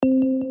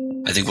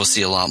I think we'll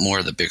see a lot more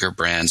of the bigger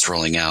brands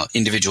rolling out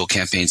individual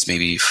campaigns,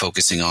 maybe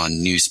focusing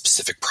on new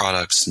specific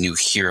products, new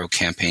hero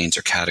campaigns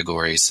or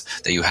categories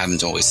that you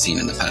haven't always seen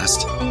in the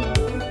past.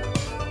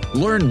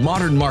 Learn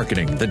modern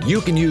marketing that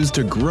you can use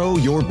to grow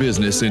your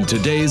business in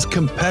today's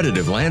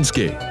competitive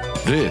landscape.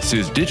 This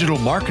is Digital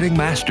Marketing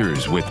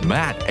Masters with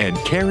Matt and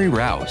Carrie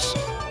Rouse.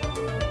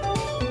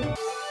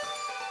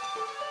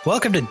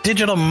 Welcome to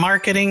Digital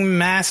Marketing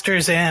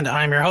Masters, and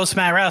I'm your host,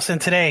 Matt Rouse, and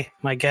today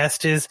my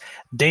guest is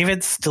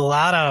David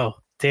Stellato.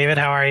 David,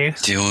 how are you?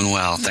 Doing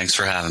well. Thanks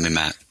for having me,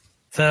 Matt.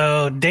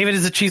 So David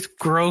is the Chief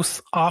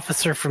Growth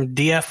Officer from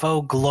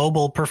DFO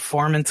Global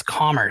Performance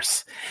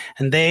Commerce,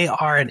 and they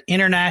are an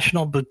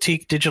international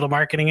boutique digital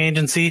marketing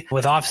agency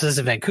with offices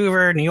in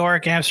Vancouver, New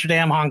York,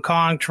 Amsterdam, Hong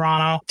Kong,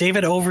 Toronto.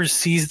 David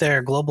oversees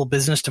their global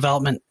business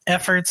development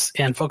efforts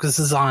and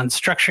focuses on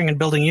structuring and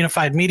building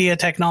unified media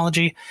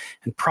technology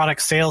and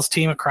product sales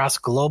team across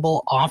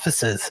global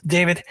offices.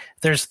 David,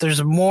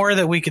 there's more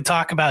that we could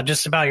talk about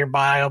just about your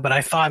bio, but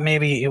I thought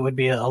maybe it would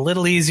be a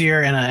little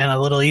easier and a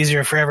little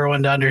easier for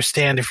everyone to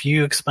understand if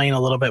you explain a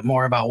little bit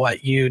more about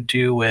what you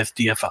do with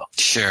DFO.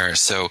 Sure.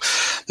 So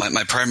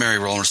my primary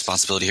role and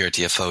responsibility here at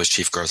DFO is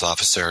Chief Growth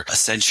Officer.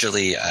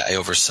 Essentially, I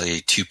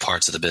oversee two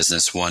parts of the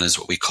business. One is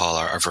what we call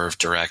our Verve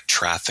Direct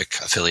Traffic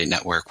Affiliate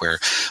Network, where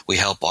we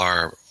help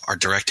our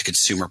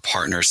direct-to-consumer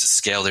partners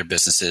scale their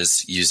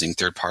businesses using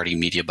third-party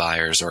media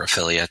buyers or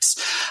affiliates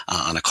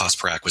on a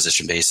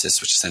cost-per-acquisition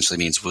basis, which essentially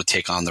means we'll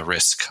take on the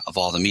risk of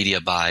all the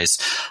media buys,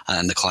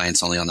 and the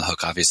client's only on the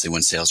hook, obviously,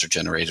 when sales are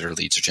generated or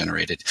leads are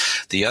generated.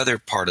 The other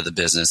part of the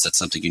business that's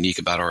something unique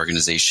about our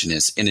organization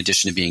is, in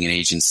addition to being an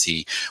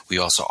agency, we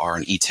also are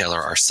an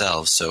e-tailer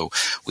ourselves. So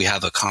we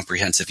have a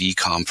comprehensive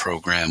e-com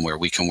program where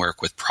we can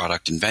work with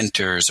product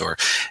inventors or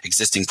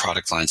existing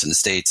product lines in the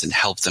States and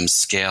help them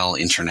scale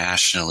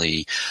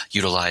internationally,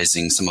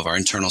 utilizing some of our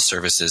internal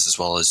services as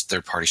well as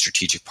third-party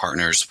strategic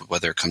partners,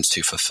 whether it comes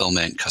to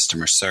fulfillment,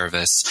 customer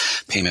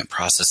service, payment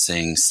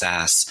processing,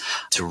 SaaS,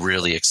 to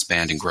really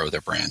expand and grow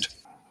their brand.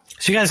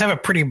 So you guys have a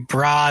pretty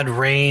broad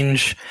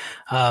range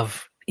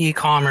of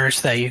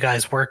e-commerce that you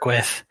guys work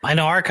with. I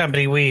know our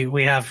company,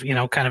 we have,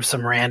 kind of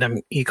some random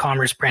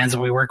e-commerce brands that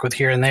we work with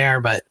here and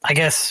there, but I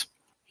guess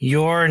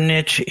your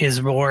niche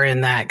is more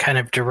in that kind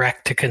of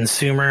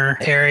direct-to-consumer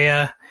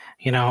area.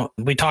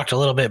 We talked a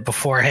little bit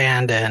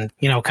beforehand and,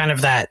 kind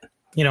of that,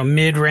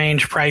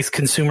 mid-range price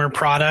consumer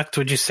product,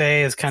 would you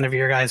say is kind of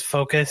your guys'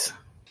 focus?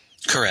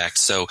 Correct.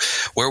 So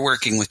we're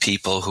working with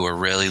people who are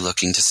really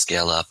looking to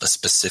scale up a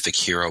specific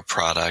hero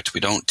product.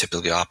 We don't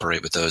typically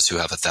operate with those who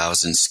have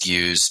 1,000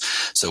 SKUs.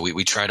 So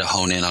we try to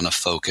hone in on a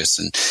focus,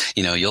 and,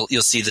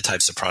 you'll see the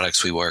types of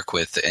products we work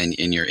with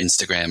in your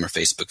Instagram or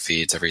Facebook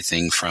feeds,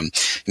 everything from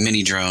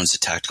mini drones to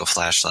tactical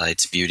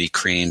flashlights, beauty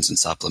creams and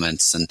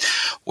supplements. And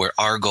where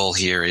our goal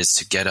here is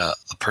to get a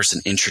person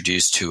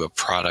introduced to a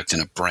product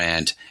and a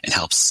brand and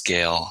help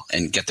scale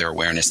and get their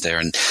awareness there.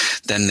 And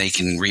then they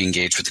can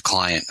re-engage with the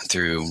client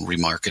through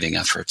remarketing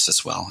efforts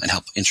as well and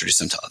help introduce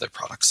them to other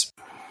products.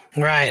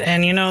 Right.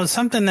 And,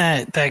 something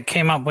that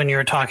came up when you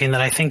were talking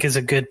that I think is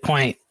a good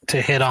point to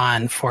hit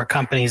on for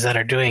companies that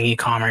are doing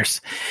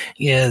e-commerce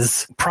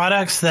is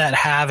products that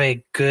have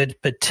a good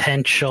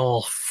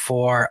potential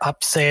for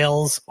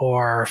upsales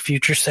or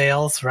future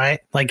sales, right?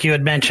 Like you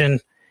had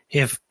mentioned,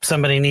 if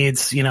somebody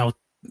needs,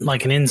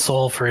 like an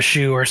insole for a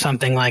shoe or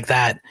something like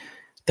that,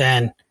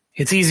 then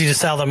it's easy to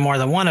sell them more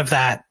than one of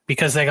that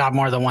because they got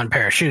more than one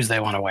pair of shoes they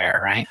want to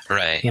wear, right?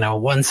 Right.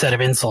 One set of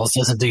insoles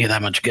doesn't do you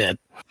that much good.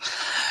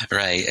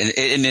 Right.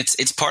 And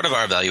it's part of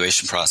our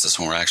evaluation process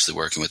when we're actually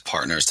working with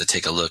partners to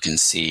take a look and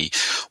see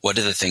what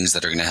are the things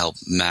that are going to help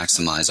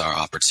maximize our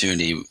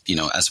opportunity,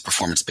 as a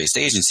performance-based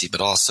agency,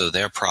 but also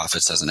their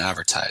profits as an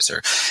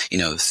advertiser.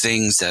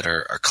 Things that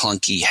are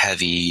clunky,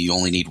 heavy, you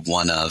only need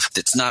one of,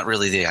 that's not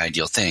really the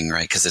ideal thing,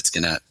 right? Because it's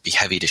going to be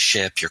heavy to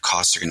ship. Your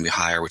costs are going to be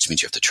higher, which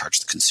means you have to charge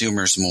the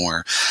consumers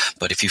more.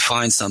 But if you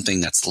find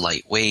something that's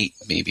lightweight,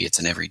 maybe it's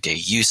an everyday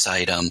use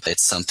item,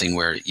 it's something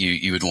where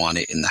you would want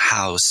it in the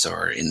house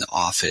or in the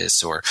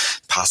office, or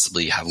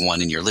possibly have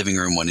one in your living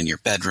room, one in your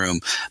bedroom.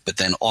 But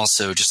then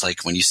also, just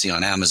like when you see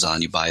on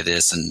Amazon, you buy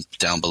this and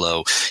down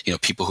below,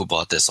 people who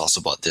bought this also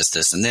bought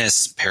this, and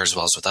this pairs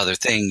well with other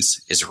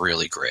things is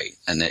really great.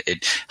 And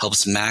it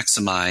helps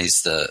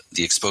maximize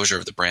the exposure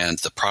of the brand,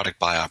 the product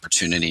buy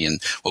opportunity,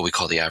 and what we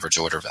call the average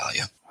order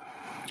value.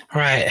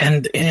 Right.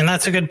 And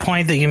that's a good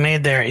point that you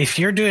made there. If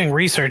you're doing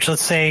research,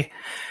 let's say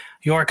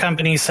your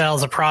company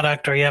sells a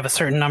product or you have a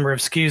certain number of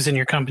SKUs in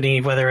your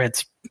company, whether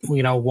it's,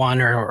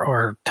 one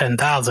or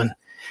 10,000,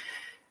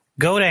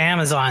 go to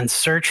Amazon,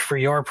 search for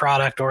your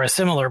product or a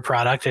similar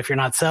product if you're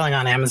not selling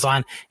on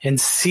Amazon, and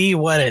see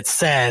what it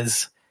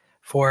says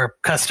for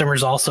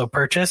customers also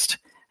purchased.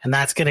 And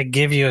that's going to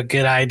give you a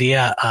good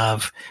idea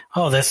of,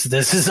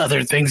 this is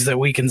other things that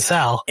we can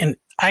sell. And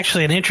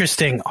actually an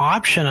interesting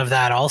option of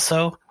that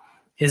also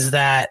is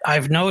that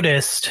I've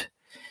noticed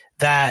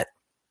that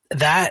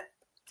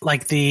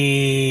like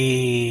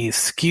the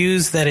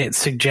SKUs that it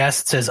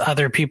suggests as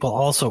other people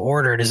also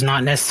ordered is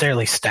not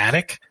necessarily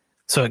static.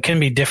 So it can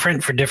be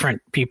different for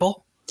different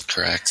people.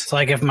 Correct. So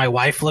like if my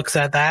wife looks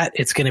at that,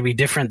 it's going to be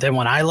different than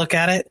when I look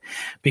at it,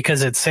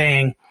 because it's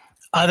saying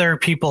other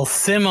people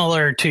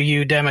similar to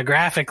you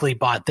demographically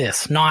bought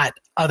this, not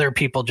other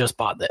people just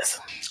bought this.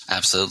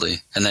 Absolutely.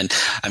 And then,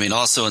 I mean,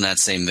 also in that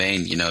same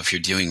vein, you know, if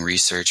you're doing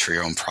research for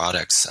your own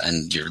products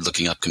and you're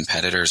looking up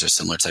competitors or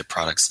similar type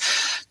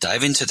products,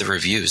 dive into the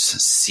reviews,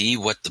 see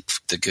what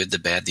the good, the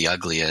bad, the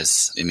ugly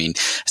is. I mean,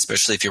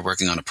 especially if you're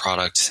working on a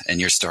product and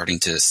you're starting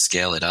to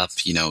scale it up,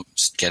 you know,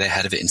 just get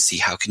ahead of it and see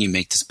how can you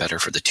make this better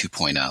for the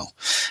 2.0.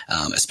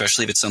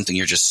 Especially if it's something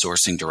you're just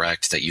sourcing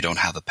direct that you don't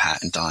have a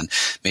patent on.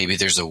 Maybe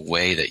there's a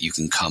way that you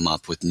can come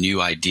up with new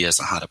ideas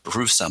on how to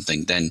prove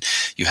something. Then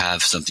you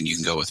have something you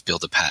can go with,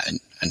 build a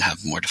patent, and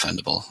have more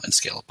defendable and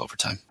scale up over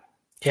time.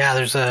 Yeah,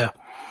 there's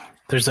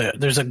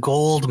a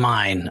gold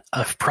mine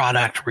of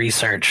product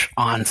research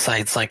on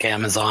sites like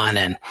Amazon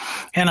and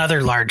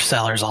other large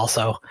sellers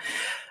also,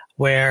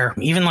 where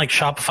even like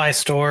Shopify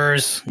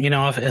stores, you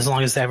know, as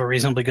long as they have a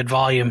reasonably good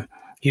volume,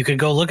 you could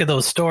go look at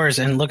those stores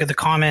and look at the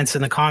comments,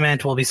 and the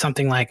comment will be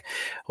something like,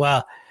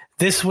 well,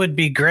 this would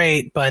be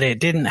great, but it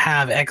didn't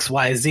have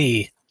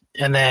XYZ.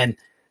 And then,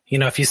 you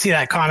know, if you see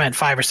that comment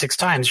 5 or 6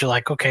 times, you're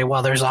like, okay,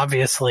 well, there's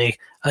obviously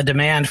a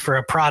demand for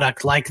a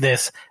product like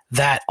this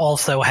that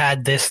also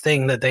had this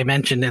thing that they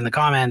mentioned in the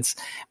comments.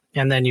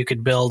 And then you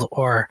could build,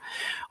 or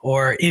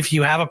if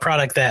you have a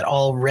product that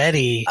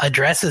already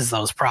addresses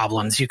those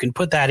problems, you can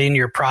put that in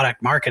your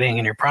product marketing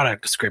and your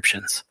product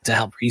descriptions to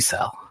help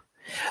resell.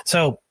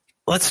 So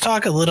let's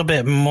talk a little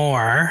bit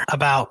more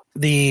about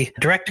the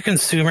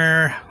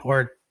direct-to-consumer,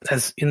 or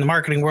as in the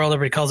marketing world,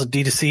 everybody calls it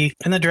D2C,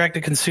 and the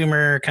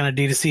direct-to-consumer kind of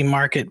D2C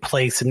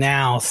marketplace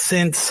now.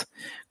 Since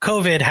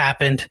COVID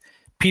happened,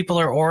 people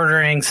are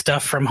ordering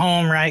stuff from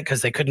home, right?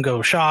 Because they couldn't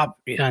go shop.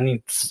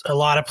 And a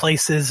lot of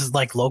places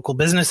like local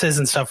businesses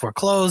and stuff were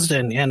closed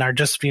and are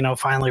just, you know,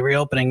 finally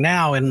reopening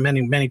now in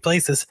many, many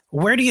places.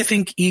 Where do you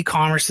think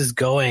e-commerce is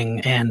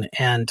going,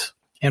 and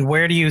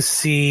where do you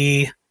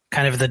see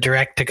kind of the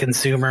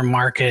direct-to-consumer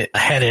market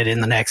headed in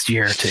the next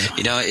year or two?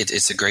 You know,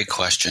 it's a great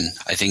question.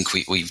 I think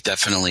we've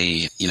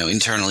definitely, you know,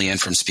 internally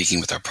and from speaking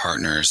with our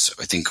partners,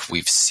 I think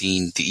we've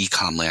seen the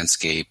e-com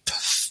landscape,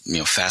 you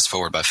know, fast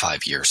forward by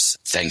 5 years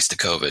thanks to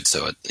COVID.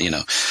 So, you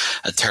know,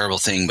 a terrible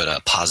thing, but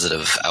a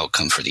positive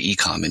outcome for the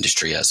e-com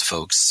industry, as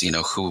folks, you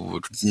know, who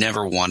would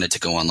never wanted to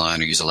go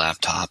online or use a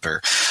laptop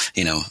or,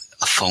 you know,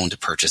 a phone to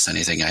purchase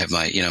anything. I have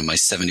my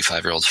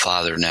 75-year-old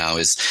father now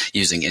is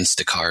using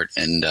Instacart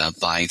and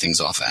buying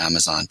things off of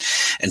Amazon.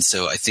 And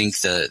so I think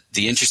the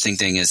interesting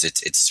thing is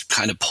it's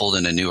kind of pulled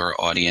in a newer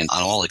audience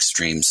on all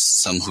extremes.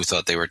 Some who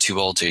thought they were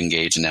too old to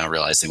engage and now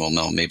realizing, well,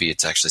 no, maybe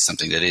it's actually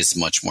something that is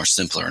much more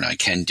simpler and I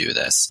can do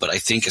this. But I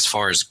think as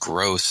far as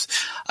growth,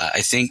 I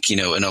think, you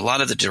know, in a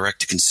lot of the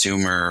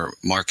direct-to-consumer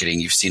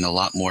marketing, you've seen a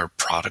lot more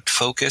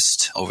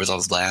product-focused over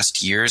the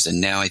last years. And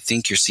now I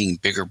think you're seeing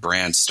bigger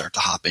brands start to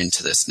hop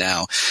into this now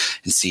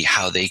and see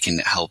how they can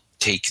help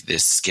take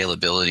this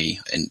scalability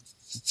and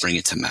bring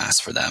it to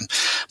mass for them.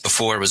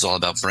 Before it was all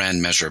about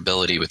brand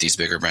measurability with these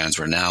bigger brands,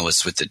 where now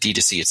it's with the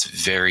D2C, it's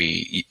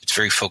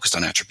very focused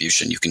on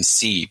attribution. You can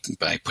see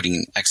by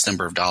putting X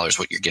number of dollars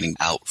what you're getting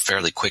out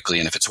fairly quickly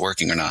and if it's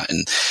working or not,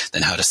 and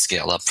then how to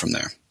scale up from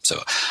there.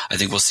 So I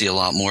think we'll see a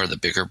lot more of the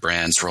bigger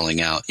brands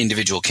rolling out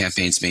individual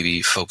campaigns,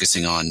 maybe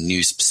focusing on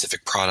new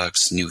specific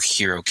products, new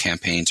hero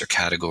campaigns or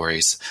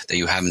categories that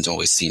you haven't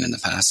always seen in the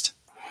past.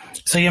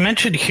 So you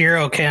mentioned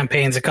hero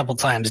campaigns a couple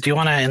times. Do you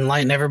want to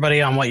enlighten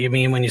everybody on what you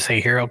mean when you say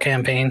hero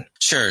campaign?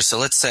 Sure. So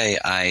let's say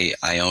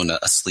I own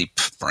a sleep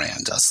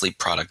brand, a sleep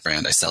product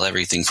brand. I sell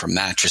everything from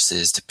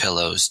mattresses to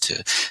pillows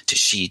to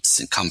sheets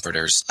and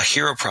comforters. A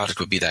hero product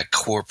would be that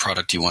core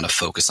product you want to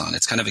focus on.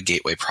 It's kind of a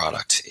gateway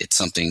product. It's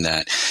something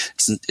that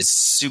it's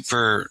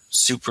super,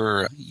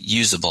 super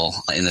usable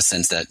in the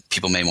sense that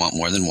people may want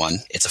more than one.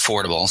 It's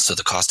affordable. So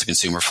the cost to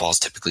consumer falls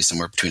typically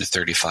somewhere between a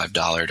 $35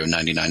 to a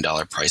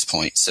 $99 price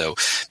point. So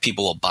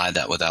people will buy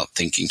that without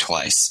thinking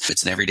twice.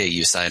 It's an everyday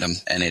use item,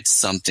 and it's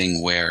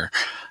something where,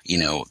 you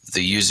know,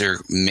 the user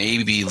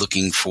may be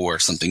looking for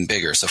something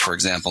bigger. So for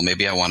example,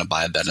 maybe I want to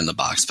buy a bed in the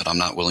box, but I'm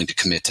not willing to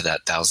commit to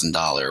that $1,000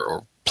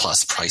 or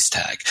plus price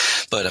tag.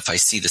 But if I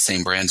see the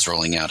same brands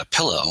rolling out a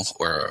pillow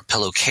or a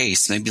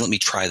pillowcase, maybe let me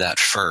try that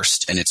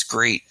first. And it's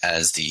great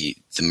as the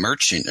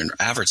merchant and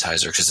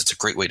advertiser, because it's a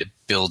great way to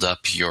build up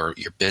your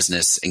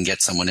business and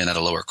get someone in at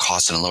a lower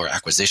cost and a lower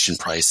acquisition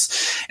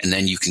price. And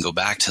then you can go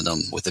back to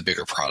them with a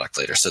bigger product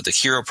later. So the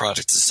hero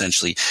product is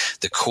essentially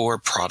the core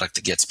product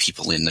that gets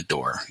people in the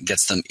door,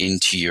 gets them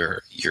into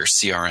your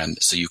CRM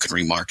so you can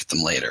remarket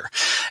them later.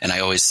 And I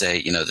always say,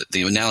 you know,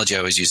 the analogy I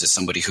always use is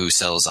somebody who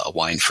sells a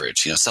wine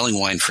fridge. You know, selling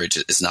wine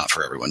fridge is not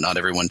for everyone. Not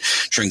everyone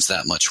drinks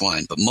that much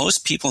wine, but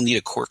most people need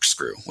a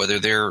corkscrew, whether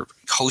they're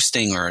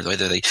hosting or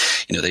whether they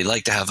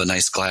like to have a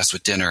nice glass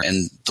with dinner,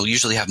 and they'll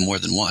usually have more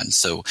than one.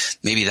 So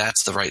maybe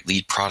that's the right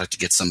lead product to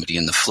get somebody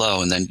in the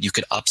flow, and then you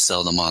could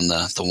upsell them on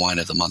the wine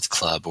of the month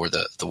club or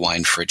the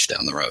wine fridge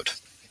down the road.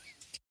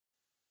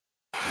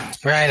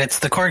 Right. It's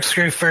the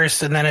corkscrew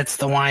first, and then it's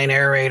the wine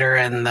aerator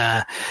and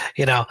the,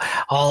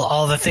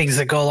 all the things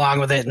that go along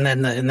with it. And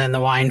then the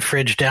wine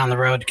fridge down the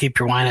road to keep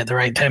your wine at the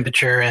right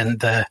temperature, and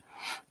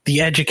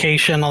the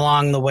education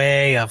along the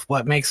way of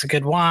what makes a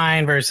good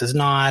wine versus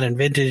not, and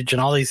vintage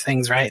and all these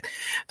things, right?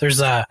 There's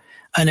an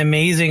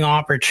amazing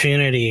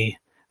opportunity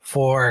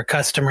for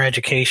customer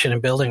education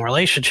and building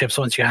relationships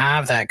once you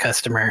have that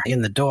customer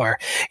in the door.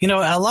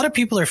 A lot of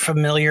people are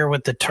familiar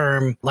with the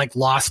term like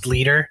lost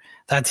leader.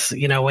 That's,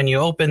 when you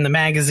open the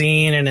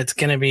magazine and it's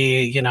going to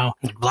be,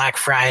 Black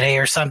Friday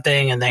or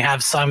something, and they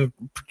have some,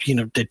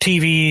 the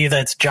TV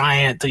that's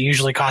giant that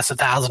usually costs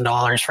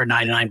 $1,000 for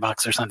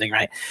 $99 or something,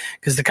 right?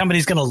 Because the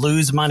company's going to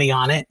lose money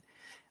on it,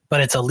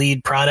 but it's a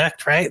lead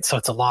product, right? So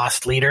it's a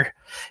lost leader.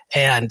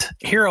 And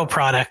Hero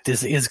product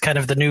is kind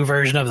of the new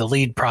version of the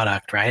lead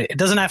product, right? It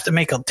doesn't have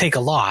to take a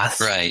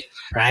loss, right?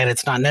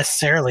 It's not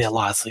necessarily a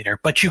loss leader,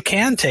 but you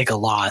can take a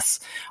loss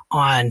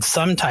on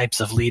some types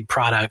of lead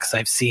products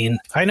I've seen.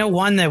 I know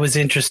one that was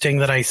interesting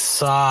that I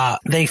saw.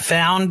 They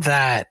found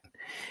that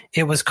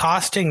it was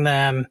costing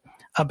them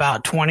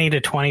about $20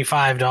 to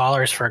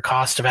 $25 for a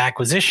cost of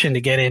acquisition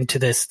to get into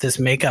this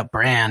makeup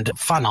brand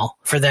funnel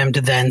for them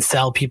to then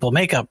sell people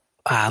makeup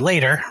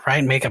later,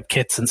 right? Makeup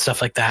kits and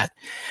stuff like that.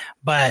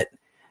 But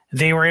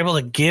they were able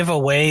to give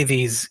away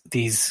these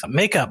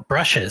makeup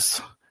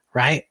brushes,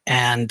 right?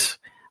 And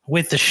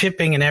with the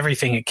shipping and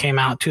everything, it came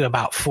out to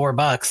about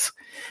 $4.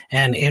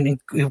 And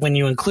when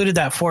you included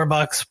that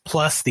 $4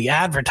 plus the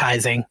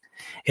advertising,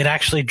 it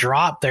actually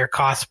dropped their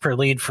cost per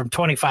lead from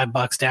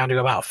 $25 down to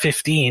about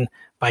 $15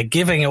 by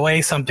giving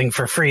away something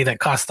for free that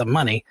cost them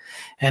money.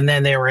 And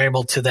then they were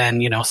able to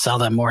then, sell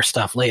them more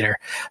stuff later.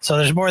 So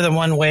there's more than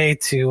one way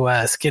to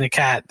skin a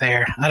cat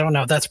there. I don't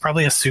know. That's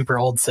probably a super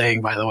old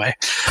saying, by the way.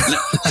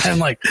 I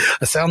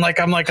sound like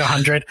I'm like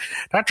 100.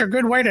 That's a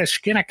good way to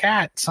skin a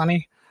cat,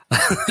 Sonny.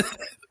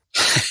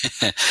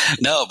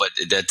 No, but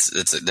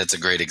that's a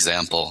great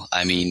example.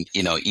 I mean,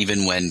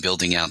 even when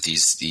building out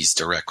these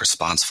direct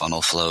response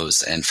funnel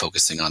flows and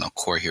focusing on a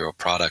core hero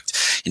product,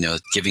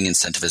 giving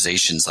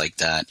incentivizations like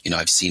that,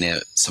 I've seen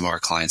it. Some of our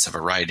clients have a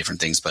variety of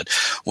different things, but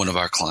one of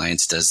our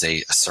clients does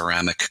a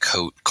ceramic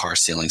coat car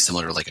sealing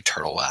similar to like a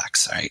turtle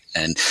wax, right?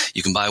 And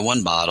you can buy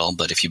one bottle,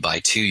 but if you buy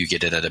two, you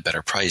get it at a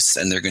better price.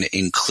 And they're going to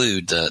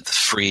include the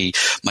free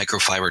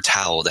microfiber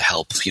towel to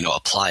help,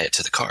 apply it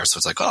to the car. So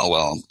it's like, oh,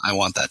 well, I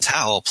want that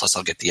towel. Plus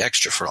I'll get the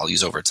extra for I'll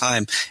use over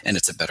time, and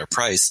it's a better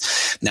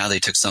price. Now they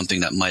took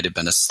something that might have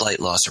been a slight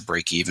loss or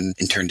break even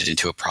and turned it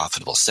into a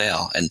profitable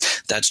sale. And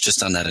that's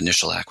just on that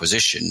initial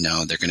acquisition.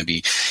 Now they're going to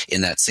be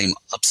in that same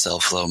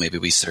upsell flow. Maybe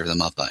we serve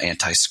them up an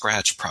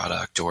anti-scratch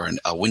product or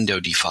a window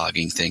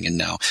defogging thing. And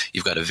now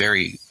you've got a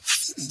very,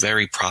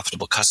 very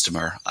profitable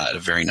customer at a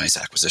very nice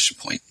acquisition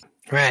point.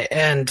 Right.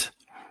 And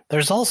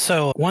there's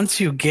also, once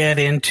you get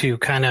into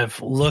kind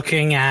of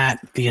looking at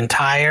the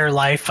entire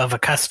life of a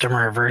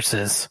customer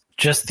versus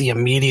just the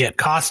immediate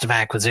cost of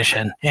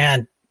acquisition.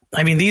 And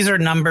I mean, these are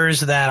numbers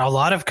that a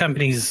lot of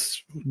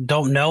companies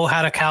don't know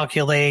how to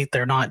calculate.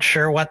 They're not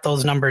sure what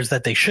those numbers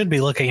that they should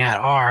be looking at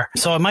are.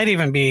 So it might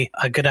even be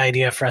a good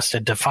idea for us to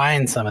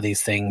define some of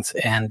these things.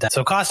 And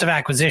so cost of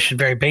acquisition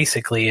very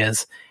basically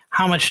is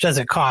how much does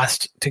it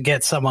cost to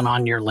get someone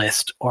on your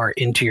list or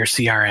into your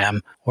CRM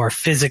or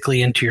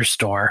physically into your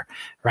store,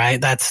 right?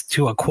 That's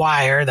to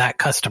acquire that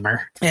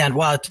customer. And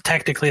while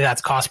technically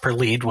that's cost per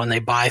lead, when they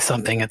buy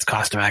something, it's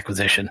cost of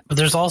acquisition. But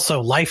there's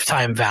also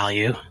lifetime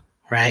value,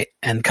 right?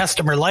 And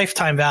customer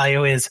lifetime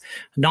value is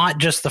not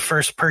just the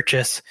first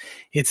purchase.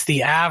 It's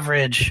the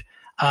average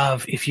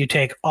of if you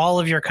take all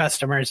of your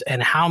customers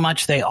and how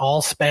much they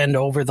all spend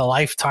over the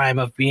lifetime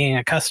of being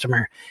a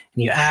customer,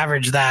 and you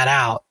average that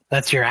out.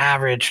 That's your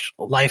average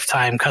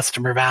lifetime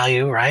customer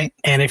value, right?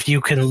 And if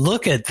you can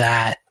look at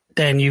that,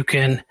 then you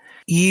can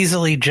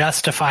easily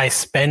justify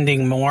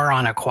spending more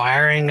on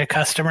acquiring a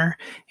customer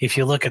if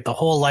you look at the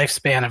whole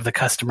lifespan of the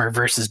customer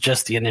versus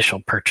just the initial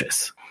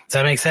purchase. Does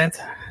that make sense?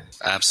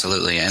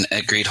 Absolutely. And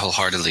agreed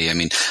wholeheartedly. I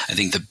mean, I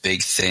think the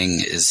big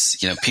thing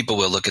is, people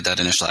will look at that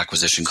initial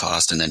acquisition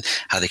cost and then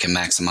how they can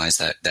maximize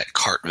that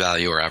cart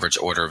value or average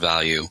order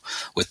value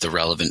with the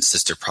relevant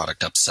sister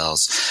product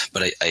upsells.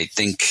 But I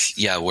think,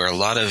 where a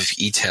lot of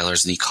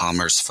e-tailers and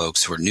e-commerce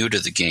folks who are new to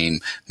the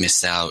game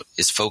miss out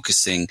is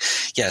focusing,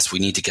 yes, we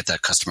need to get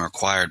that customer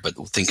acquired, but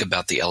think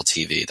about the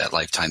LTV, that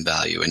lifetime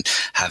value, and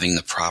having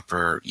the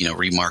proper,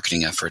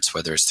 remarketing efforts,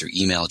 whether it's through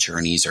email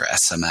journeys or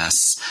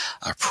SMS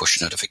or push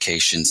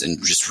notifications, and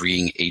just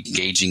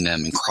re-engaging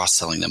them and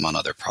cross-selling them on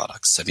other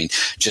products. I mean,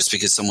 just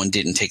because someone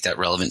didn't take that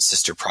relevant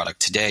sister product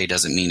today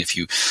doesn't mean if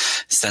you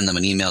send them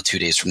an email 2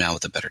 days from now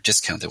with a better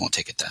discount, they won't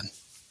take it then,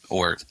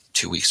 or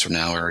 2 weeks from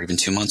now, or even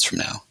 2 months from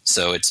now.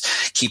 So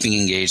it's keeping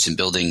engaged and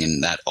building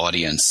in that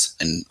audience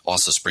and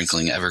also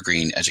sprinkling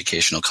evergreen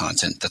educational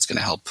content that's going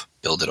to help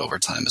build it over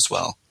time as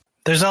well.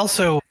 There's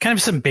also kind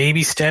of some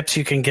baby steps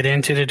you can get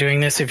into to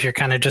doing this if you're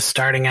kind of just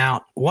starting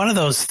out. One of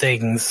those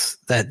things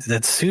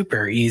that's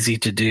super easy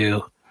to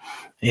do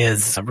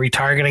is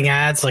retargeting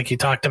ads like you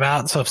talked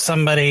about. So if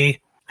somebody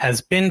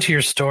has been to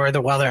your store,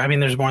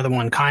 there's more than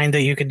one kind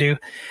that you could do.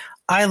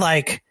 I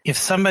like if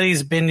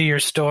somebody's been to your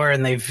store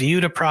and they've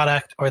viewed a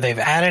product or they've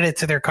added it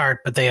to their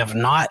cart, but they have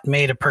not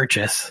made a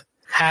purchase,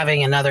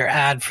 having another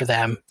ad for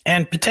them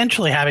and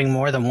potentially having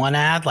more than one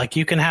ad. Like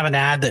you can have an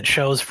ad that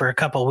shows for a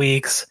couple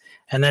weeks,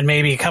 and then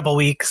maybe a couple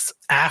weeks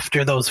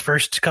after those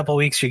first couple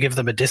weeks, you give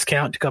them a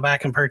discount to go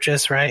back and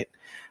purchase, right?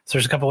 So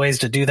there's a couple ways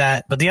to do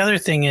that. But the other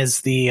thing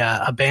is the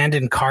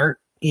abandoned cart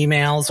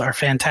emails are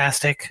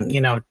fantastic.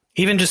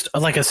 Even just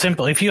like a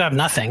simple, if you have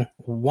nothing,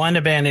 one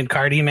abandoned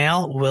cart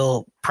email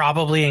will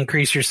probably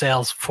increase your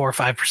sales 4 or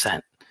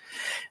 5%.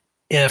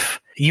 If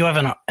you have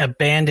an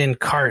abandoned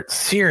cart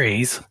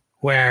series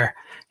where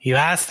you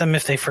ask them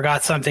if they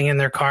forgot something in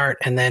their cart,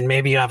 and then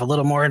maybe you have a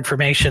little more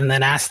information,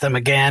 then ask them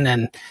again,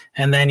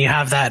 and then you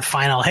have that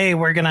final, hey,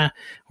 we're gonna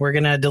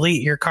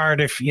delete your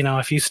cart if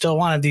you still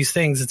wanted these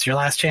things, it's your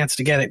last chance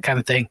to get it kind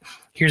of thing.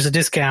 Here's a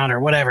discount or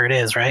whatever it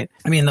is, right?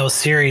 I mean, those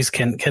series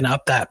can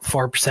up that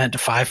 4% to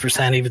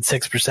 5%, even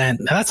 6%.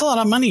 And that's a lot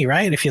of money,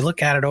 right? If you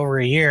look at it over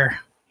a year,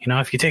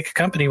 if you take a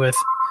company with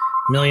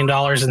 $1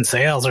 million in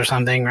sales or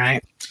something,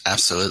 right?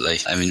 Absolutely.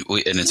 I mean,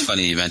 and it's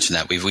funny you mentioned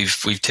that.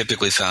 We've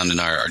typically found in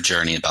our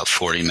journey about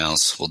 40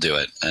 emails will do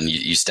it, and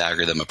you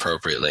stagger them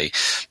appropriately.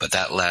 But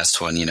that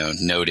last one,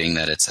 noting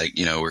that it's like,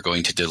 we're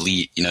going to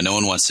delete, no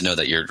one wants to know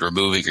that you're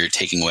removing or you're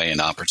taking away an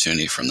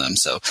opportunity from them.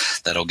 So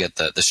that'll get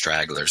the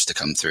stragglers to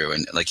come through.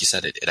 And like you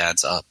said, it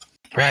adds up.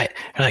 Right.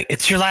 You're like,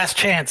 it's your last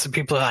chance. And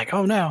people are like,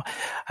 oh no.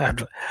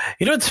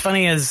 What's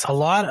funny is a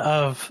lot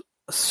of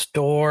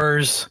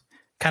stores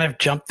kind of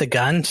jump the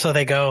gun. So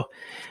they go,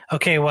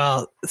 okay,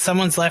 well,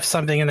 someone's left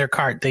something in their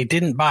cart. They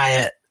didn't buy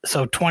it.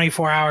 So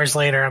 24 hours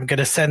later, I'm going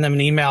to send them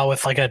an email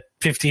with like a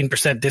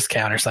 15%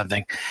 discount or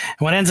something. And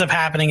what ends up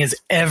happening is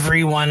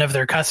every one of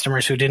their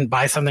customers who didn't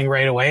buy something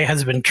right away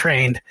has been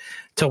trained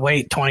to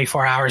wait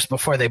 24 hours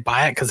before they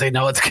buy it because they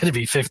know it's going to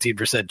be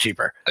 15%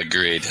 cheaper.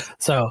 Agreed.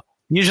 So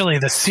usually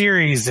the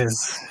series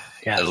is...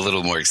 Yeah. A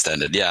little more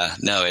extended. Yeah.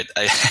 No,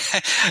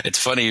 it's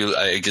funny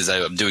because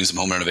I'm doing some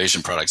home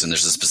renovation products, and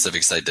there's a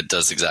specific site that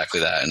does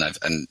exactly that.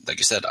 And like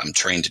you said, I'm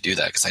trained to do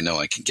that because I know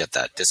I can get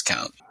that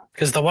discount.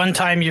 Because the one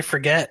time you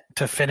forget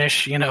to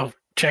finish,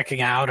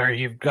 checking out, or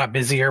you've got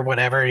busy or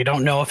whatever, you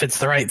don't know if it's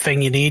the right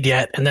thing you need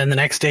yet. And then the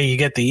next day you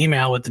get the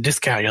email with the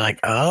discount. You're like,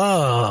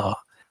 oh,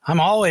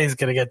 I'm always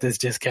going to get this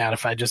discount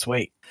if I just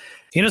wait.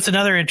 It's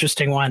another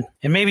interesting one,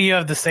 and maybe you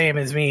have the same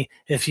as me.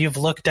 If you've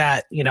looked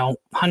at,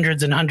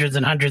 hundreds and hundreds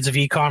and hundreds of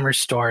e-commerce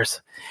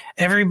stores,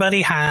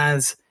 everybody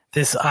has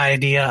this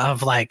idea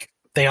of like,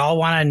 they all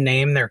want to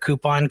name their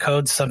coupon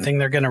codes something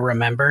they're going to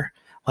remember.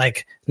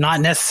 Like not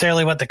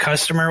necessarily what the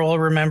customer will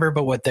remember,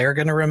 but what they're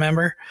going to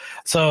remember.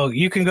 So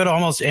you can go to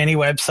almost any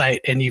website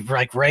and you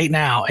like right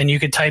now, and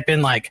you could type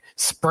in like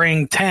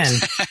spring 10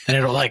 and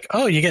it'll like,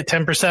 oh, you get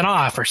 10%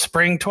 off, or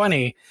spring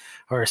 20,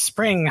 or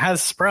spring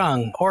has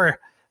sprung. Or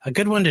a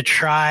good one to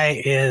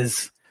try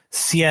is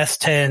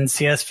CS10,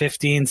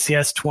 CS15,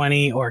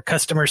 CS20, or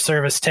customer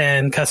service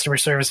 10, customer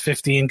service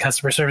 15,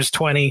 customer service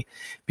 20,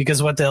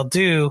 because what they'll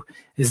do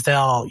is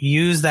they'll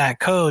use that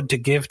code to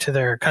give to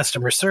their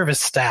customer service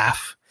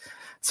staff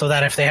so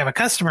that if they have a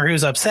customer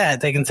who's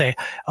upset, they can say,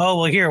 oh,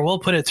 well, here, we'll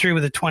put it through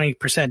with a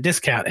 20%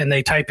 discount. And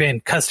they type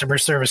in customer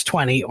service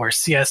 20 or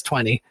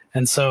CS20.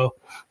 And so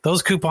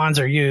those coupons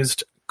are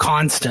used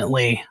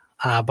constantly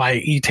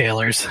by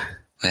e-tailers.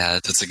 Yeah,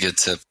 that's a good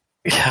tip.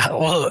 Yeah,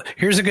 well,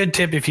 here's a good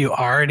tip. If you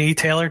are an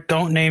e-tailer,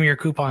 don't name your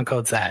coupon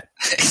codes that.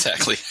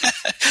 Exactly.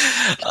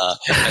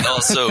 And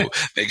also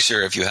make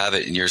sure if you have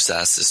it in your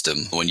SaaS system,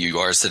 when you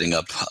are setting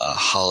up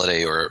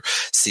holiday or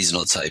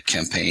seasonal type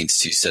campaigns,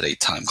 to set a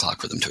time clock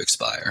for them to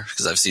expire.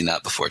 Because I've seen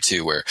that before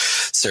too, where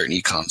certain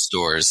e-com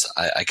stores,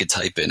 I could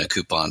type in a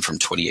coupon from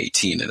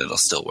 2018 and it'll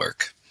still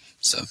work.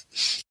 So...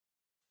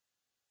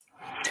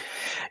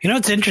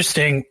 It's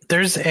interesting.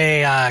 There's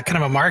a kind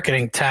of a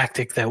marketing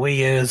tactic that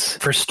we use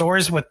for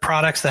stores with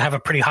products that have a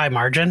pretty high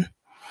margin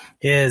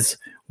is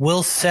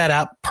we'll set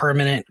up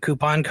permanent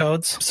coupon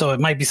codes. So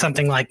it might be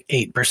something like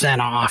 8%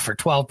 off or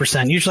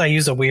 12%. Usually I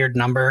use a weird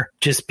number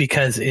just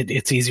because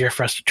it's easier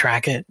for us to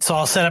track it. So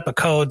I'll set up a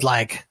code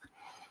like,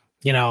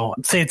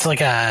 say it's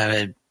like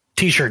a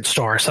t-shirt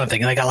store or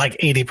something. They got like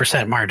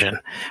 80% margin,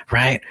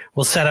 right?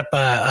 We'll set up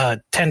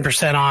a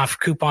 10% off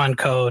coupon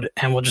code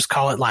and we'll just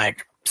call it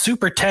like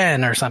Super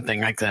 10 or something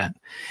like that.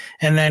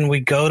 And then we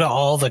go to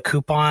all the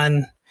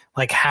coupon,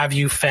 like have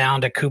you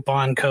found a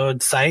coupon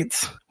code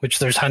sites, which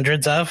there's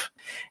hundreds of,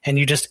 and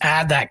you just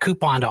add that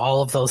coupon to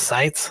all of those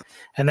sites.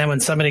 And then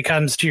when somebody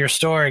comes to your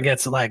store and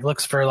gets like,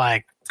 looks for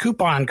like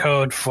coupon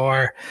code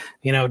for,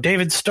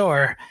 David's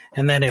store,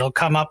 and then it'll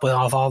come up with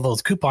all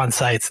those coupon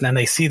sites. And then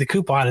they see the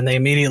coupon and they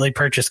immediately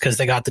purchase because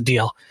they got the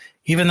deal,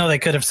 even though they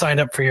could have signed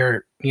up for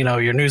your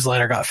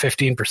newsletter, got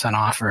 15%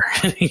 off or,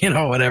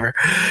 whatever.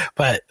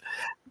 But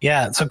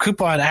yeah, so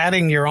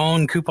adding your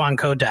own coupon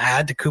code to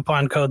add to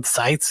coupon code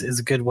sites is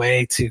a good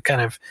way to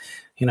kind of,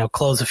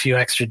 close a few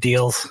extra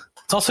deals.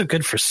 It's also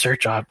good for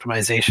search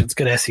optimization. It's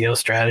good SEO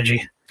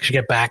strategy because you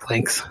get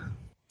backlinks.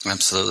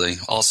 Absolutely.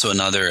 Also,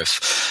 another,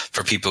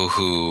 for people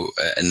who,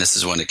 and this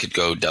is when it could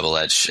go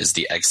double-edged, is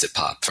the exit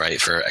pop, right?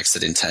 For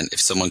exit intent.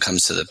 If someone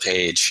comes to the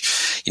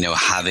page,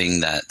 having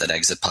that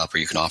exit pop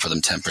where you can offer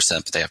them 10%,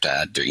 but they have to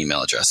add their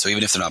email address. So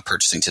even if they're not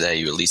purchasing today,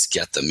 you at least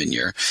get them in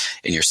your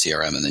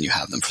CRM, and then you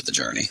have them for the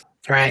journey.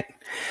 Right.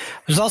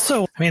 There's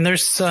also,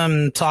 there's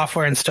some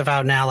software and stuff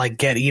out now like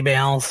Get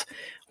Emails,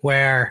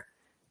 where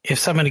if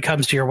somebody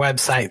comes to your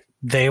website,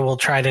 they will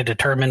try to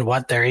determine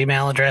what their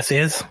email address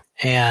is,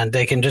 and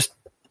they can just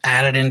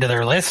add it into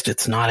their list.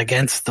 It's not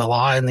against the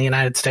law in the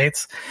United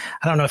States.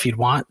 I don't know if you'd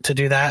want to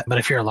do that, but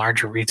if you're a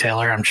larger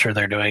retailer, I'm sure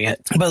they're doing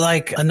it. But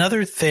like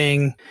another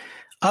thing,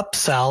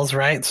 upsells,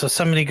 right? So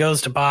somebody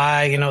goes to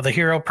buy, the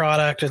hero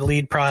product or the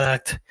lead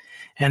product,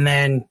 and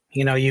then,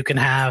 you can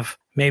have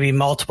maybe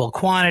multiple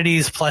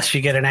quantities, plus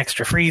you get an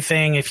extra free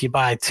thing. If you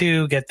buy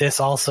 2, get this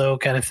also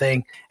kind of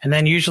thing. And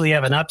then usually you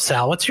have an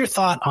upsell. What's your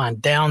thought on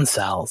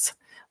downsells?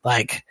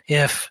 Like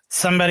if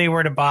somebody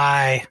were to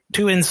buy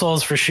 2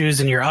 insoles for shoes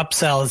and your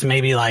upsell is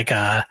maybe like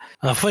a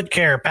foot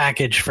care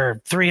package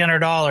for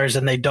 $300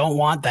 and they don't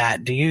want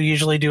that, do you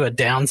usually do a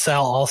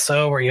downsell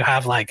also where you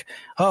have like,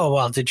 oh,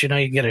 well, did you know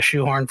you can get a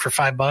shoehorn for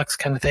 $5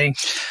 kind of thing?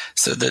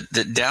 So the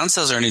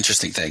downsells are an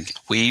interesting thing.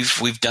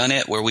 We've done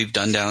it where we've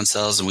done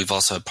downsells, and we've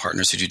also had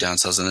partners who do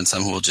downsells, and then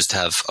some who will just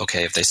have,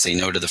 okay, if they say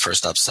no to the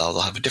first upsell,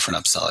 they'll have a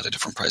different upsell at a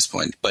different price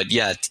point. But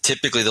yeah,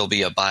 typically there'll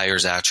be a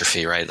buyer's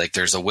atrophy, right? Like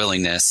there's a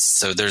willingness.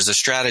 So there's a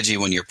strategy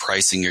when you're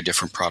pricing your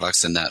different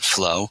products in that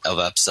flow of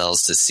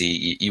upsells to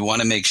see, you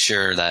want to make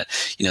sure that,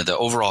 the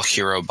overall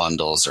hero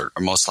bundles are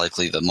most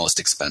likely the most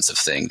expensive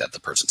thing that the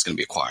person's going to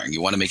be acquiring.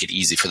 You want to make it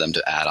easy for them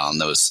to add on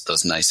those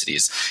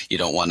niceties. You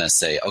don't want to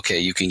say, okay,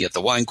 you can get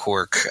the wine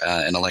cork,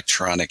 an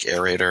electronic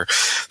aerator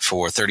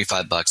for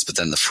 $35, but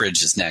then the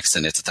fridge is next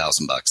and it's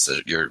 $1,000. So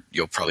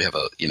you'll probably have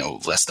a,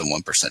 less than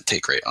 1%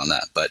 take rate on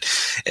that. But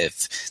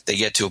if they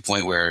get to a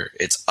point where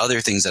it's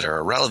other things that are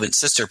a relevant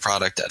sister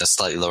product at a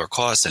slightly lower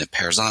cost and it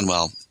pairs on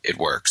well, it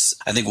works.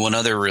 I think one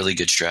other really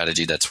good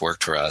strategy that's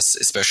worked for us,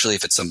 especially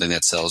if it's something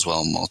that sells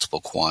well in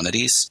multiple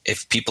quantities,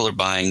 if people are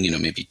buying,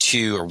 maybe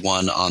 2 or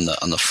 1 on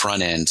the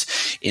front end,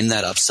 in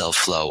that upsell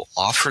flow,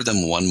 offer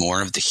them 1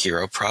 more of the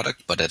hero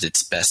product, but at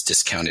its best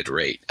discounted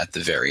rate at the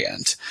very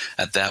end.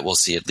 At that, we'll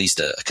see at least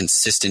a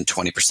consistent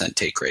 20%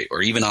 take rate,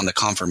 or even on the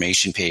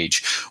confirmation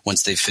page,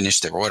 once they've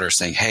finished their order,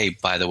 saying, hey,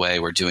 by the way,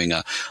 we're doing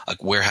a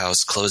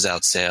warehouse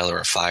closeout sale or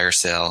a fire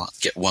sale,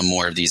 get 1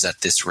 more of these at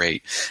this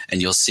rate,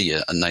 and you'll see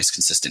a nice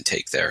consistent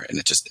take there, and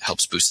it just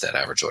helps boost that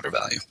average order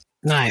value.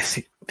 Nice.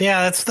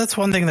 Yeah, that's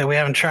one thing that we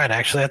haven't tried,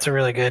 actually. That's a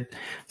really good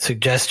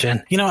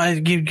suggestion.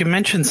 You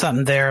mentioned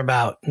something there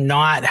about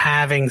not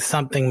having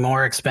something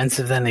more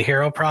expensive than the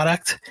hero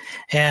product.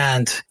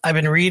 And I've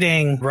been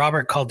reading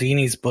Robert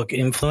Cialdini's book,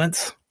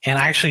 Influence, and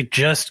I actually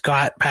just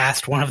got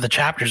past one of the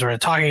chapters where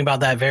it's talking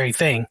about that very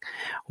thing,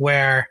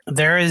 where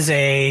there is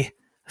a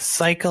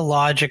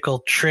psychological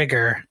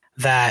trigger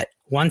that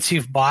once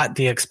you've bought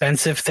the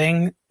expensive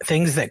things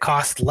that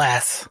cost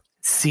less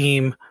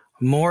seem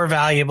more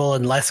valuable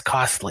and less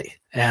costly.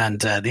 And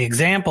the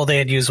example they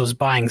had used was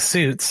buying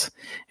suits.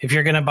 If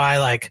you're going to buy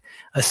like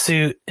a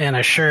suit and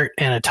a shirt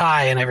and a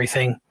tie and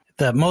everything,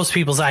 most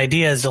people's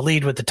idea is to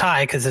lead with the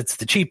tie because it's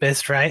the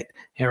cheapest, right?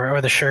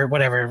 Or the shirt,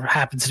 whatever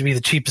happens to be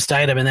the cheapest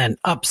item, and then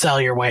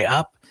upsell your way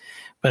up.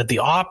 But the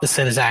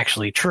opposite is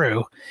actually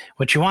true.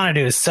 What you want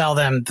to do is sell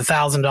them the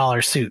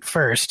 $1,000 suit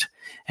first.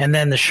 And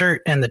then the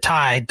shirt and the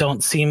tie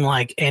don't seem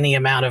like any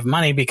amount of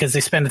money because they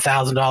spend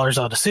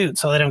 $1,000 on a suit.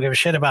 So they don't give a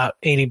shit about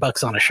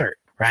 $80 on a shirt,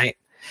 right?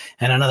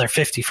 And another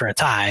 $50 for a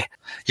tie.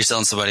 You're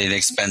selling somebody an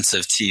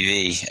expensive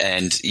TV,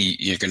 and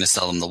you're going to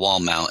sell them the wall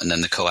mount and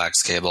then the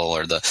coax cable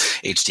or the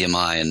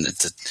HDMI. And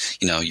it's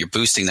you're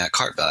boosting that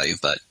cart value,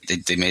 but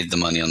they made the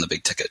money on the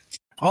big ticket.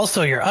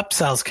 Also, your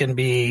upsells can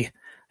be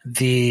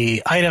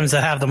the items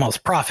that have the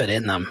most profit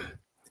in them.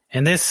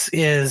 And this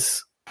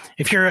is,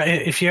 if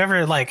you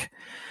ever like,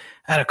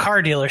 at a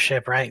car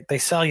dealership, right? They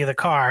sell you the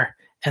car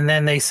and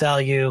then they sell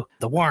you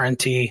the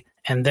warranty.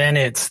 And then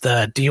it's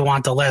do you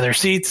want the leather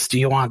seats? Do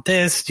you want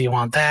this? Do you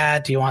want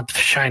that? Do you want the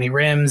shiny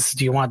rims?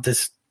 Do you want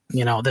this,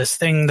 this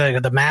thing,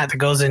 the mat that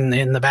goes in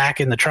the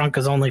back in the trunk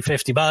is only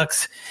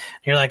 $50.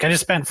 You're like, I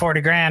just spent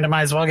 $40,000. I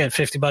might as well get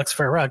 $50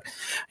 for a rug.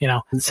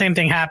 And the same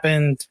thing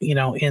happened,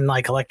 in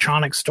like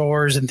electronic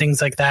stores and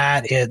things like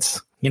that.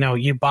 It's,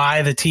 you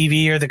buy the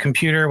TV or the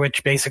computer,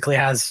 which basically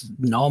has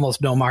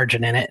almost no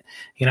margin in it,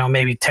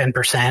 maybe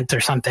 10%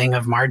 or something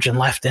of margin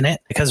left in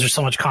it because there's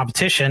so much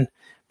competition.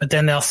 But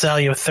then they'll sell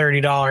you a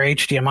 $30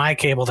 HDMI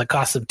cable that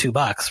costs them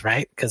 $2,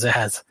 right? Because it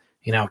has,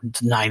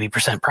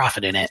 90%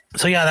 profit in it.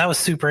 So yeah, that was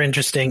super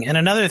interesting. And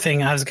another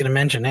thing I was going to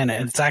mention, and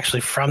it's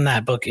actually from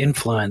that book,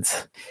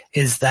 Influence,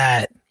 is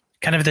that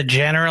kind of the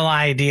general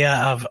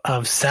idea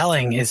of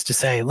selling is to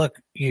say,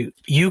 look,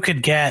 you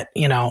could get,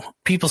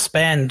 people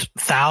spend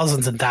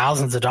thousands and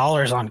thousands of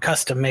dollars on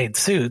custom made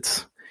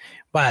suits,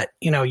 but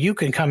you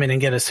can come in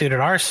and get a suit at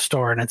our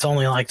store and it's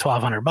only like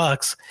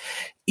 $1,200,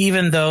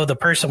 even though the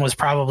person was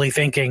probably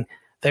thinking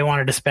they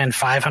wanted to spend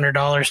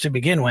 $500 to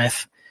begin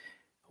with.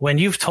 when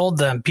you've told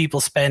them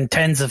people spend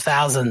tens of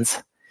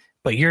thousands,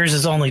 but yours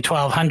is only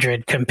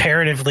 1,200,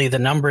 comparatively, the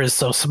number is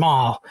so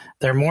small,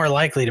 they're more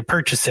likely to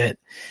purchase it.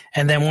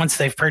 And then once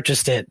they've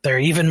purchased it, they're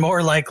even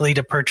more likely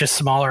to purchase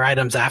smaller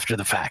items after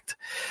the fact.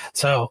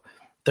 So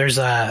there's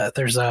a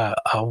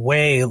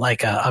way,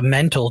 like a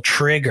mental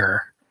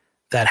trigger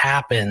that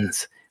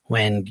happens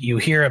when you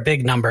hear a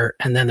big number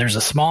and then there's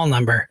a small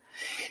number.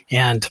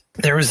 And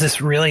there was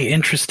this really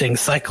interesting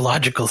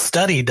psychological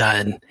study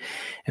done.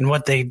 And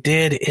what they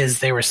did is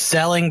they were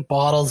selling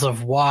bottles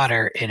of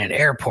water in an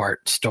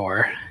airport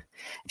store.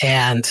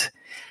 And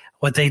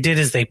what they did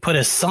is they put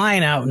a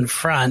sign out in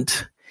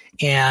front,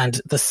 and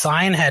the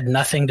sign had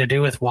nothing to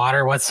do with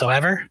water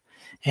whatsoever.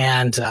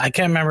 And I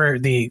can't remember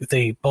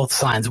the both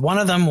signs. One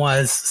of them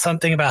was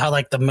something about how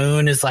like the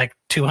moon is like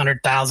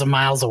 200,000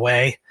 miles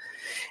away.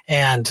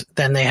 And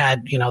then they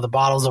had, the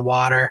bottles of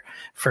water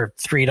for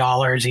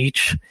 $3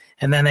 each.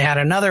 And then they had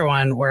another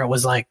one where it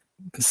was like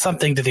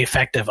something to the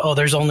effect of, oh,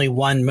 there's only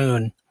one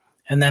moon.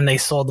 And then they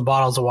sold the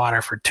bottles of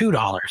water for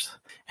 $2.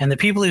 And the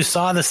people who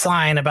saw the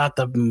sign about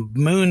the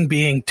moon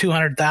being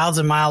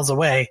 200,000 miles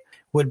away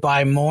would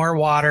buy more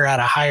water at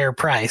a higher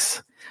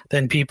price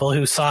than people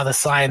who saw the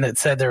sign that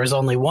said there was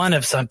only one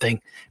of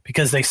something,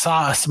 because they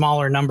saw a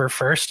smaller number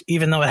first,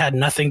 even though it had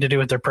nothing to do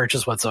with their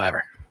purchase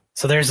whatsoever.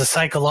 So there's a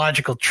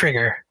psychological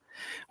trigger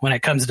when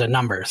it comes to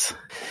numbers.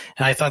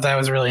 And I thought that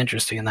was really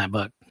interesting in that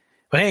book.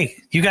 But hey,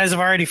 you guys have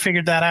already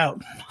figured that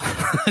out.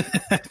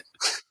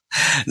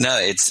 No,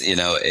 it's,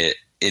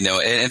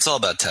 it's all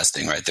about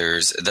testing, right?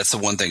 That's the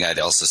one thing I'd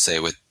also say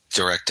with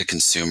direct to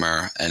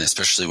consumer, and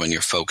especially when you're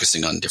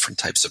focusing on different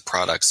types of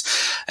products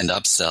and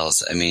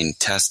upsells. I mean,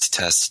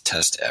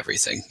 test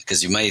everything,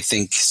 because you may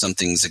think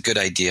something's a good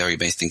idea, or you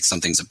may think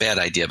something's a bad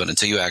idea, but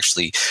until you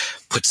actually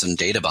put some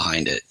data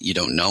behind it, you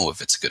don't know if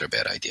it's a good or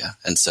bad idea.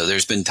 And so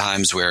there's been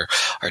times where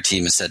our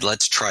team has said,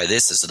 let's try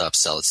this as an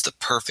upsell. It's the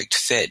perfect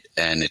fit,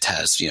 and it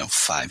has,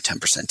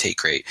 5-10%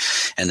 take rate.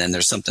 And then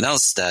there's something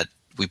else that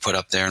we put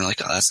up there and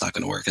like, oh, that's not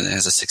going to work. And it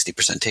has a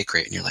 60% take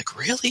rate. And you're like,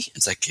 really?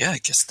 It's like, yeah, I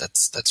guess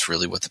that's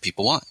really what the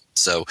people want.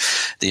 So,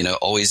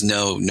 always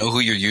know who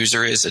your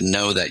user is, and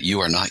know that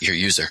you are not your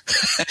user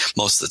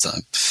most of the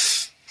time.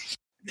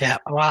 Yeah,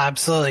 well,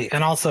 absolutely.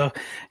 And also,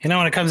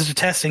 when it comes to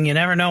testing, you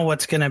never know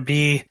what's going to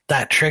be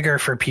that trigger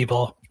for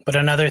people. But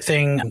another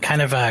thing,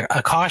 kind of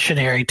a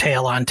cautionary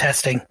tale on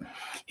testing,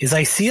 is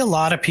I see a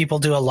lot of people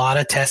do a lot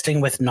of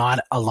testing with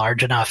not a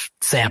large enough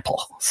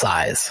sample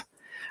size,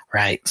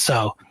 right?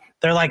 So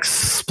they're like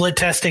split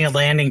testing a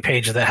landing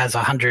page that has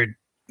 100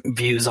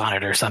 views on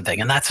it or something,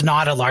 and that's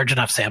not a large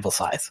enough sample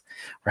size,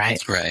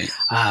 right? Right.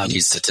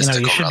 You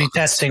should be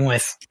testing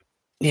with,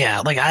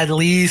 like at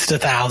least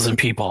 1,000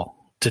 people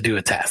to do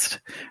a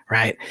test,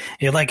 right?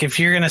 If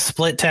you're going to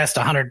split test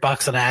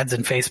 $100 on ads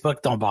in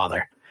Facebook, don't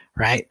bother,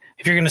 right?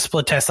 If you're going to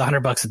split test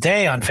 $100 a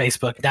day on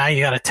Facebook, now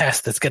you got a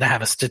test that's going to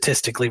have a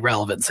statistically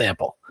relevant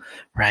sample,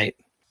 right?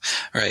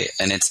 Right.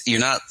 And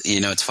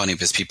it's funny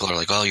because people are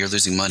like, oh, you're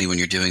losing money when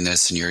you're doing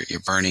this and you're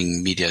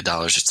burning media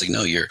dollars. It's like,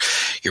 no, you're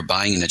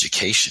buying an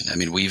education. I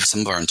mean,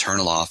 some of our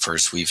internal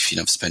offers, we've,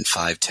 spent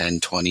 $5,000, $10,000,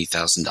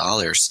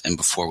 $20,000. And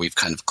before we've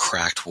kind of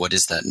cracked what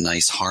is that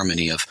nice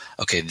harmony of,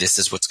 okay, this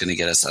is what's going to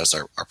get us as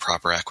our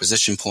proper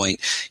acquisition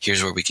point.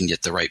 Here's where we can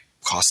get the right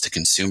cost to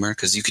consumer,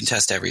 because you can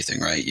test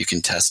everything, right? You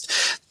can test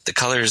the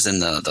colors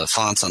and the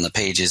fonts on the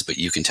pages, but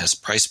you can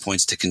test price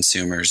points to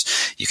consumers.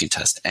 You can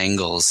test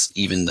angles,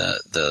 even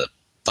the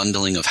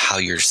bundling of how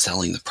you're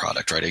selling the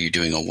product, right? Are you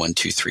doing a 1,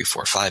 2, 3,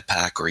 4, 5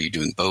 pack, or are you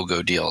doing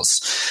BOGO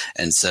deals?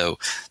 And so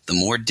the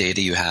more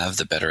data you have,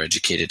 the better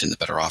educated and the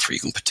better offer you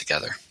can put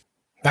together.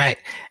 Right.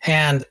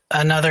 And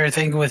another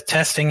thing with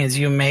testing is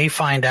you may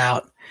find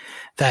out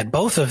that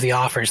both of the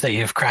offers that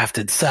you've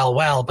crafted sell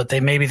well, but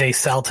maybe they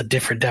sell to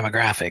different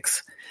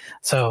demographics.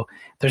 So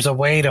there's a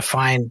way to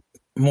find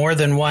more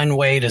than one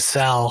way to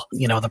sell,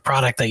 the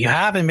product that you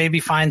have, and maybe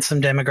find some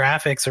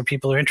demographics or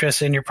people who are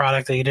interested in your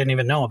product that you didn't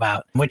even know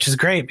about, which is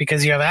great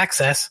because you have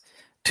access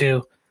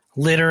to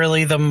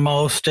literally the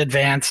most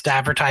advanced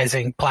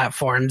advertising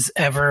platforms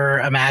ever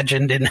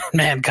imagined in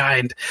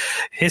mankind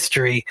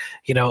history,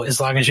 as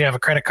long as you have a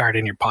credit card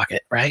in your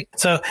pocket, right?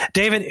 So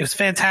David, it was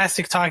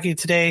fantastic talking to you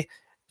today.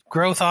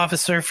 Growth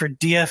Officer for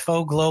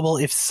DFO Global.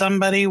 If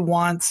somebody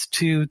wants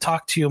to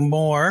talk to you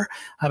more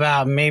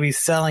about maybe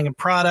selling a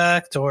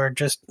product or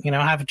just,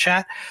 have a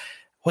chat,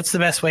 what's the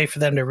best way for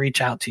them to reach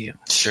out to you?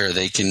 Sure.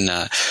 They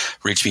can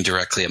reach me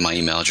directly at my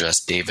email address,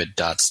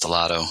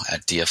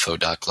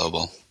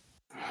 david.stellato@dfo.global.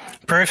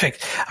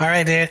 Perfect. All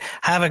right, David.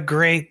 Have a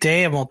great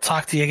day, and we'll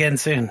talk to you again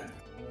soon.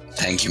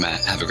 Thank you,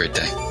 Matt. Have a great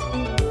day.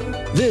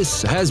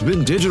 This has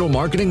been Digital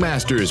Marketing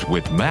Masters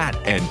with Matt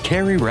and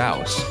Carrie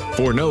Rouse.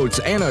 For notes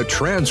and a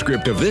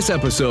transcript of this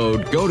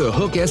episode, go to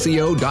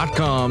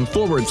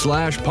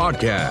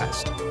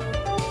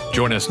hookseo.com/podcast.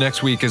 Join us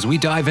next week as we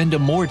dive into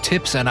more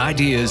tips and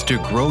ideas to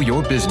grow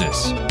your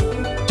business.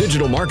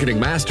 Digital Marketing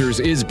Masters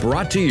is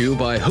brought to you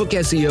by Hook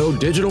SEO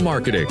Digital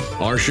Marketing.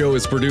 Our show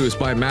is produced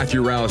by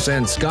Matthew Rouse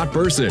and Scott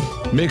Burson,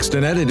 mixed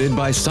and edited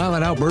by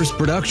Silent Outburst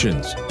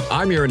Productions.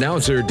 I'm your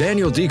announcer,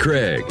 Daniel D.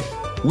 Craig.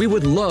 We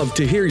would love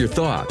to hear your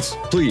thoughts.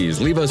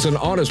 Please leave us an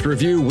honest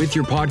review with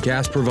your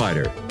podcast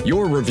provider.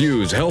 Your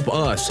reviews help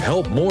us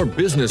help more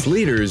business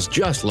leaders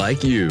just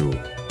like you.